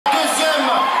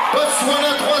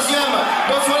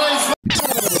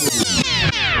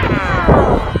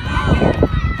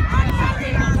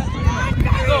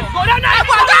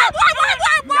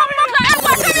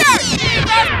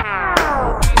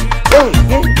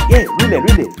Yeah,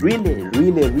 really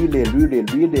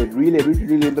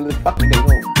fuck nigga,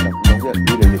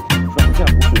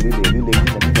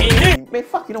 man,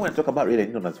 fuck, you know when I talk about really,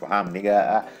 you know, nafahamu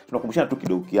nigga, tunakumbushana tu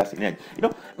kidogo kiasi nini. You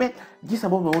know, man, jinsi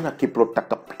ambavyo unaona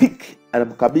kiprotactic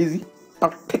anamkabidhi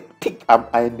tik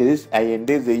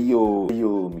aendeze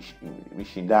hiyo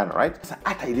mishindano, right? Sasa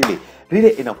hata ile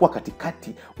inakuwa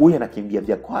katikati, huyu anakimbia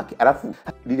vya kwake, alafu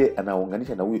ile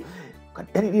anaunganisha na huyu.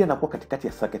 Yaani ile inakuwa katikati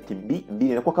ya saketi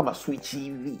mbili, inakuwa kama switch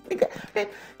hivi. You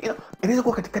know, inaweza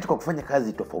kuwa katikati kwa kufanya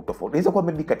kazi tofauti. Inaweza kuwa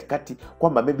maybe katikati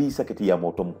kwamba maybe hii saketi ya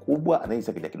moto mkubwa na hii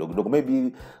saketi ya kidogo.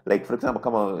 Maybe like for example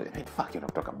kama fuck you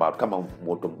talk about kama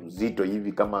moto mzito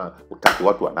hivi, kama utaki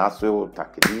watu wanaswe,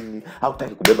 utaki nini, au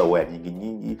utaki kubeba waya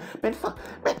nyingi. Man fuck,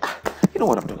 man, you know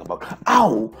what I'm talking about.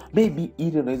 Au maybe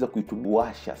ile unaweza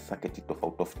kuitubuasha saketi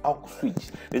tofauti au kuswitch.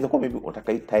 Inaweza kuwa maybe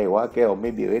unataka itae wake au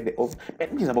maybe uende off.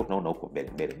 Mimi sababu tunaona huko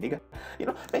mbele nigga. You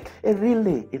know, like a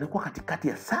relay inakuwa katikati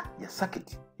ya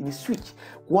circuit. Ni switch.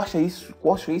 Kuwasha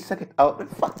hii circuit out.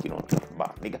 Fuck, you know what I'm talking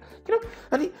about nigga. You know,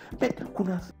 yani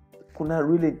kuna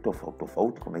relay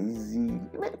tofauti, kuna hizi,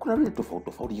 kuna relay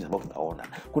tofauti hizi ambazo tunaona.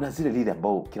 Kuna zile relay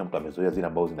ambao kila mtu amezoea, zile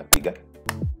ambao zinapiga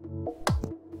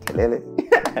kelele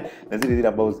na zile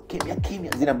ambao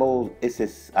kimya, zile ambao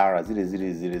SSR,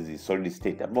 zile solid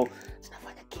state ambao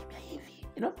zinafanya kimya hivi,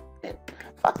 you know.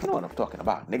 Fuck, you know what I'm talking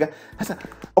about nigga. Sasa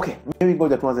okay, maybe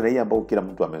ngoja tuanze na hii ambao kila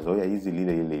mtu amezoea, hizi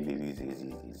lile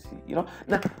you know.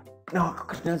 Na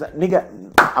tunaanza nigga,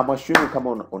 amashuru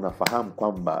kama unafahamu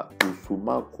kwamba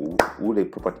usumaku ule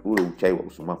property, ule uchai wa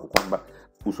usumaku, kwamba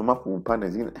usumaku upande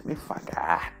zingine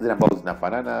zile ambao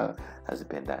zinafanana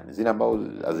hazipendani, zile ambao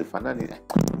hazifanani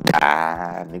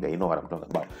nigga, you know what I'm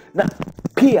talking about. Na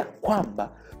pia kwamba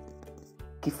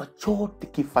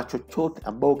kifaa chochote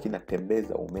ambao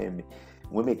kinatembeza umeme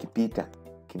ikipita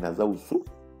kinazaa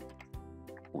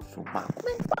usumaku.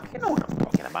 You know what I'm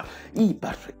talking about. Hii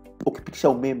battery ukipitisha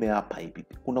umeme hapa hivi,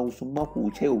 kuna usumaku,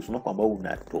 ucheo usumaku ambao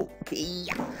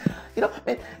unatokea. You know,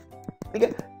 man, nigga,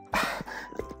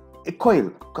 coil,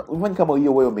 unafanya kama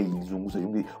hiyo wewe umeizunguza,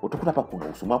 utakuta hapa kuna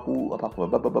usumaku, hapa kuna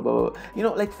you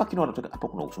know, like fuck, you know what I'm talking, hapa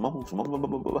kuna usumaku.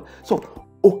 So,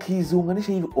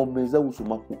 ukiziunganisha hivi umezaa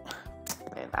usumaku.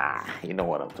 You know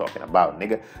what I'm talking about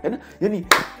nigga. Yani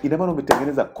ina maana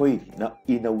umetengeneza coil na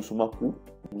ina usumaku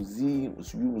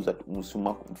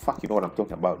usumaku. Fuck, you know what I'm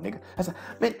talking about nigga. Sasa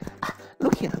man,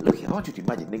 look here, I want you to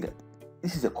imagine nigga.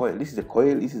 This is a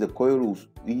coil.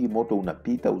 Hii moto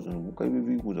unapita, uzunguka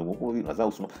hivi, unazaa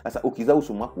usumaku. Sasa ukizaa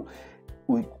usumaku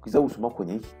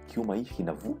kwenye hiki kiuma hiki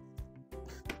kinavu.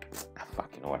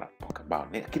 Fuck, you know what I'm talking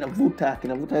about nigga. Kinavuta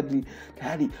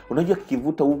hadi unajua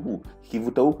kikivuta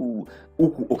huku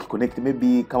ukiconnect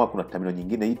maybe kama kuna terminal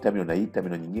nyingine, hii terminal na hii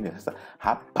terminal nyingine. Sasa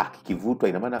hapa kikivutwa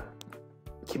ina maana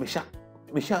kimesha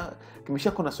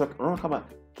kuna socket. Unaona kama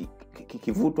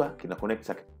kikivutwa kina connect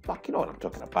socket. Fuck, you know what I'm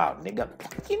talking about nigga.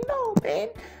 You know man,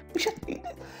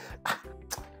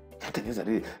 tengeneza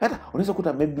lile. Hata unaweza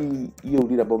kuta maybe hiyo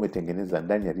lile ambao umetengeneza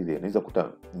ndani ya lile, unaweza kuta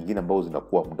nyingine ambao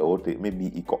zinakuwa muda wote maybe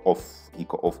iko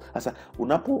off. Sasa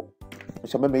unapo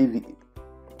mshameme hivi,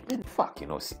 man, fuck, you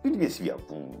know, this via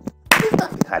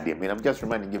hard, man, I'm just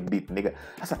reminding you beat nigga.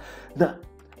 Sasa na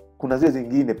kuna zile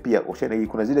zingine pia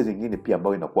kuna zile zingine pia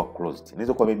ambao inakuwa closed.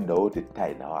 Inaweza kuwa maybe muda wote taa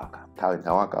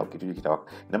inawaka au kitu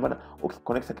kitawaka. Ina maana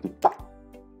ukiconnect kitu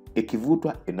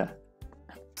ikivutwa ina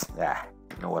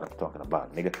you know what I'm talking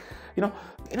about nigga. You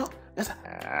know sasa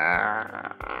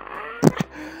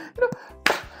you know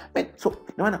man, so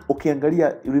maana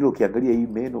ukiangalia hii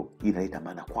meno inaleta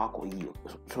maana kwako hiyo.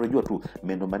 So unajua tu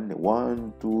meno manne 1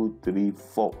 2 3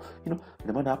 4, you know,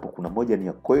 ina maana hapo kuna moja ni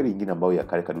ya coil, nyingine ambayo ya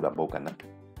kale kaduda ambao kana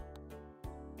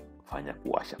fanya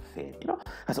kuwasha fan, you know.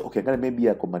 Sasa ukiangalia maybe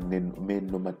yako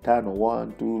meno matano 1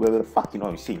 2 fuck, you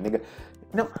know, you see nigga.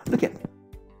 No, look at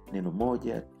neno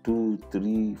 1 2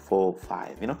 3 4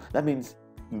 5, you know, that means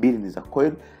mbili ni za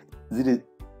coil,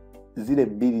 zile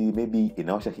mbili maybe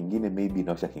inawasha kingine, maybe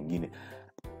inawasha kingine.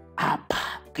 Hapa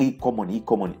hii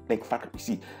common like fuck, you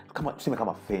see, kama tuseme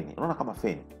kama feni. Unaona kama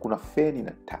feni, kuna feni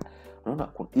na taa. Unaona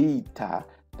kuna hii taa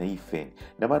na hii feni.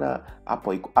 Ina maana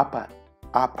hapo iko hapa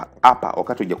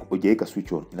wakati hujaweka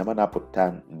switch on, ina maana hapo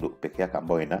taa ndo peke yake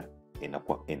ambayo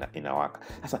inakuwa inawaka.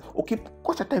 Sasa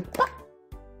ukikosa time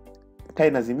taa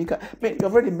inazimika, man, you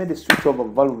already made a switch over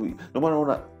valve. Ndio maana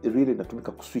unaona really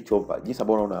inatumika ku switch over jinsi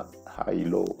ambavyo unaona high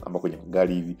low ama kwenye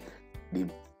gari hivi dim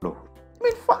low.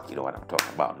 Man, fuck, you know what I'm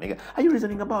talking about, nigga. Are you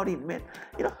reasoning about it, man?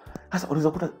 You know, sasa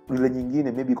unaweza kuta ile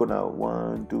nyingine maybe iko na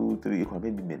 1 2 3 iko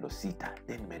maybe meno sita,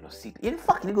 then meno sita. Yani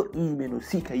fuck nigga, hii meno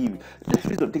sita hivi. Let's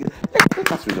reason together.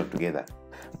 Let's reason together.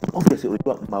 Obviously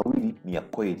unajua mawili ni ya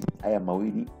kweli. Haya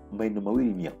meno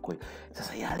mawili ni ya kweli.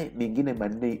 Sasa yale mengine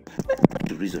manne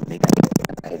to reason, nigga.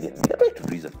 To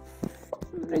reason.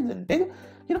 Reason, nigga.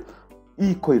 You know,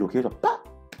 hii kweli ukiweza pa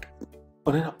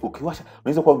unaona ukiwasha,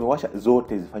 unaweza kuwa umewasha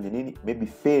zote zifanye nini? Maybe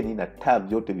fan na tab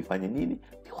zote vifanye nini?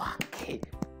 Viwake.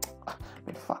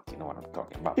 Man, fuck, you know what I'm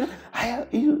talking about. Haya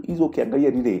hizo ukiangalia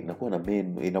lile inakuwa na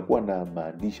menu, inakuwa na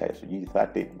maandishi ya sijui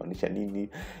 30 maanisha nini?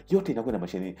 Yote inakuwa na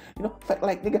mashine nini? You know,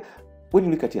 like nigga, when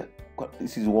you look at here,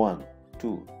 this is 1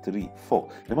 2 3 4.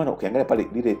 Ina maana ukiangalia pale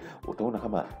lile utaona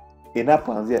kama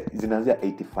inapoanzia zinaanzia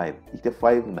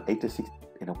 85 na 86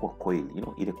 inakuwa coil, you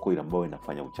know, ile coil ambayo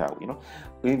inafanya uchawi, you know.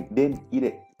 Then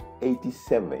ile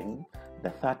 87 na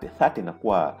 30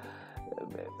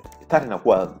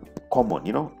 inakuwa common,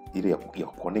 you know, ile ya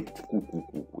connect kuku,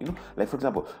 you know. Like for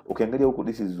example, ukiangalia huko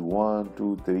this is 1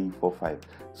 2 3 4 5.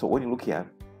 So when you look here,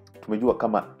 tumejua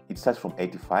kama it starts from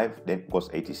 85 then goes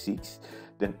 86,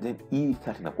 then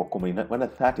E30 inakuwa common. Maana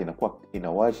 30 inakuwa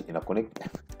ina connect.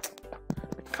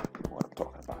 What I'm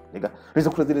talking about, nigga. Unaweza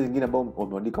kuta zile zingine ambao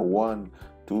wameandika 1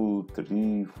 2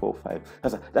 3 4 5.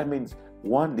 Sasa that means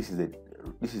 1 this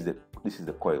is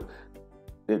the coil.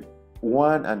 Then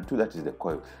 1 and 2 that is the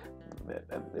coil.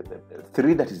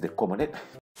 3 that is the common.